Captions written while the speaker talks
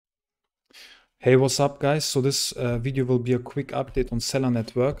Hey, what's up guys? So this video will be a quick update on Celr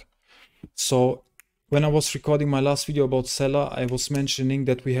network. So when I was recording my last video about Celr, I was mentioning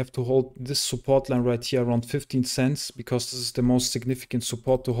that we have to hold this support line right here around 15 cents because this is the most significant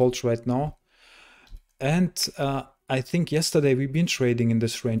support to hold right now. And I think yesterday we've been trading in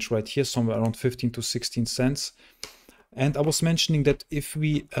this range right here, somewhere around 15 to 16 cents. And I was mentioning that if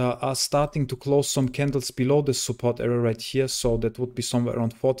we are starting to close some candles below this support area right here, so that would be somewhere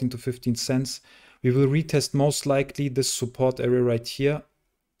around 14 to 15 cents, we will retest most likely this support area right here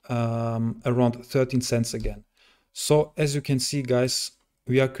around 13 cents again. So as you can see guys,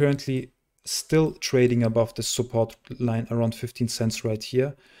 we are currently still trading above this support line around 15 cents right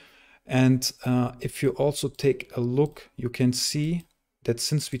here. And if you also take a look, you can see that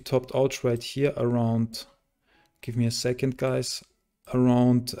since we topped out right here around, give me a second guys,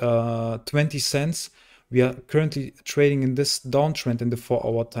 around 20 cents, we are currently trading in this downtrend in the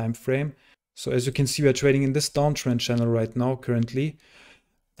 4-hour time frame. So as you can see, we are trading in this downtrend channel right now currently.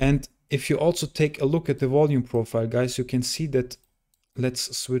 And if you also take a look at the volume profile guys, you can see that,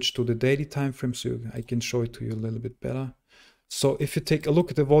 let's switch to the daily time frame so I can show it to you a little bit better. So if you take a look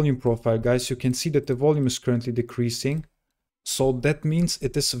at the volume profile guys, you can see that the volume is currently decreasing. So that means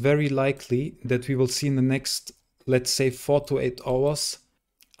it is very likely that we will see in the next, let's say 4 to 8 hours.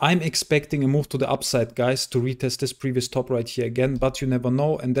 I'm expecting a move to the upside guys to retest this previous top right here again, but you never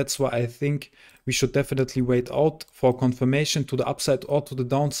know, and that's why I think we should definitely wait out for confirmation to the upside or to the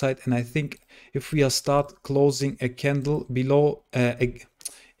downside. And I think if we start closing a candle below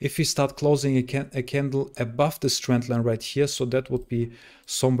if we start closing a candle above this trend line right here, so that would be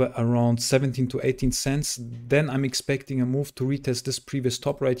somewhere around 17 to 18 cents, then I'm expecting a move to retest this previous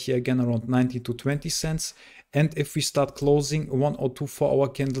top right here again around 19 to 20 cents. And if we start closing 1 or 2 4-hour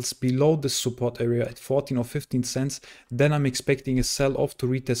candles below this support area at 14 or 15 cents, then I'm expecting a sell-off to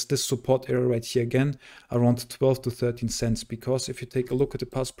retest this support area right here again around 12 to 13 cents. Because if you take a look at the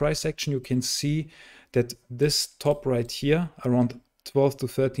past price action, you can see that this top right here around 12 to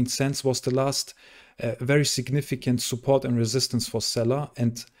 13 cents was the last very significant support and resistance for Celr.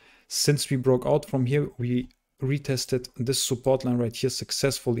 And since we broke out from here, we retested this support line right here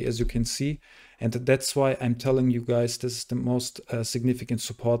successfully, as you can see. And that's why I'm telling you guys this is the most significant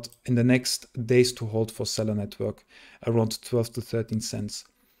support in the next days to hold for Celr network, around 12 to 13 cents.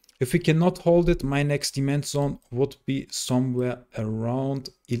 If we cannot hold it, my next demand zone would be somewhere around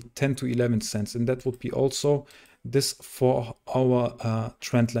 10 to 11 cents. And that would be also this 4-hour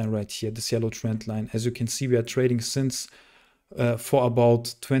trend line right here, this yellow trend line. As you can see, we are trading since for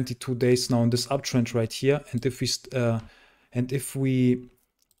about 22 days now in this uptrend right here. And if we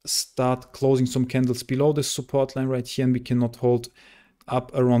start closing some candles below this support line right here and we cannot hold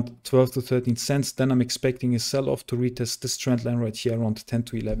up around 12 to 13 cents, then I'm expecting a sell-off to retest this trend line right here around 10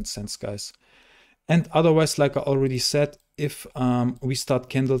 to 11 cents guys. And otherwise, like I already said, if we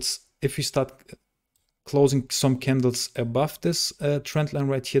start closing some candles above this trend line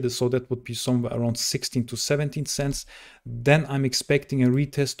right here, so that would be somewhere around 16 to 17 cents, then I'm expecting a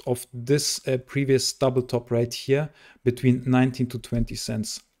retest of this previous double top right here between 19 to 20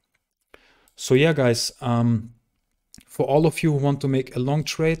 cents. So yeah guys, for all of you who want to make a long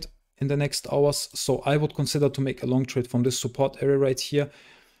trade in the next hours, so I would consider to make a long trade from this support area right here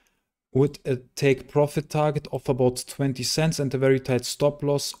with a take profit target of about 20 cents and a very tight stop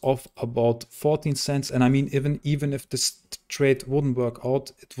loss of about 14 cents. And I mean, even if this trade wouldn't work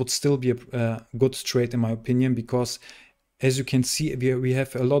out, it would still be a good trade in my opinion, because as you can see, we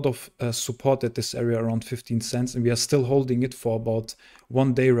have a lot of support at this area around 15 cents, and we are still holding it for about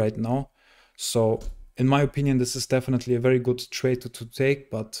 1 day right now. So in my opinion, this is definitely a very good trade to take.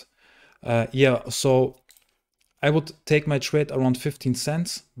 But yeah, so I would take my trade around 15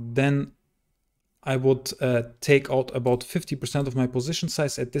 cents. Then I would take out about 50% of my position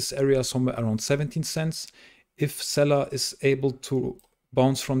size at this area, somewhere around 17 cents. If Celr is able to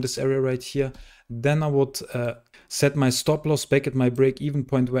bounce from this area right here, then I would set my stop loss back at my break-even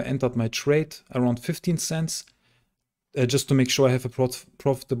point where I entered my trade around 15 cents. Just to make sure I have a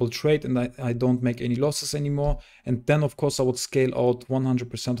profitable trade and I don't make any losses anymore. And then of course I would scale out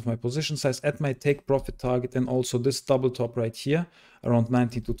 100% of my position size at my take profit target, and also this double top right here around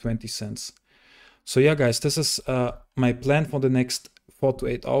 19 to 20 cents. So yeah guys, this is my plan for the next 4 to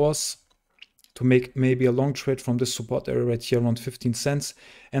 8 hours to make maybe a long trade from this support area right here around 15 cents.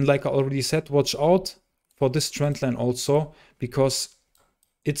 And like I already said, watch out for this trend line also, because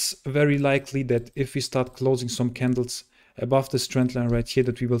it's very likely that if we start closing some candles above this trend line right here,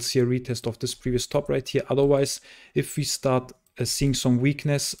 that we will see a retest of this previous top right here. Otherwise, if we start seeing some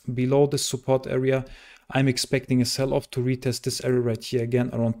weakness below this support area, I'm expecting a sell-off to retest this area right here again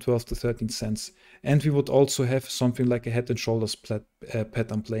around 12 to 13 cents. And we would also have something like a head and shoulders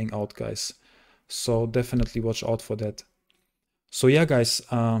pattern playing out, guys. So definitely watch out for that. So yeah, guys,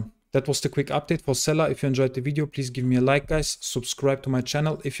 that was the quick update for Celr. If you enjoyed the video, please give me a like, guys. Subscribe to my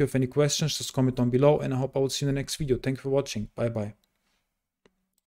channel. If you have any questions, just comment down below. And I hope I will see you in the next video. Thank you for watching. Bye-bye.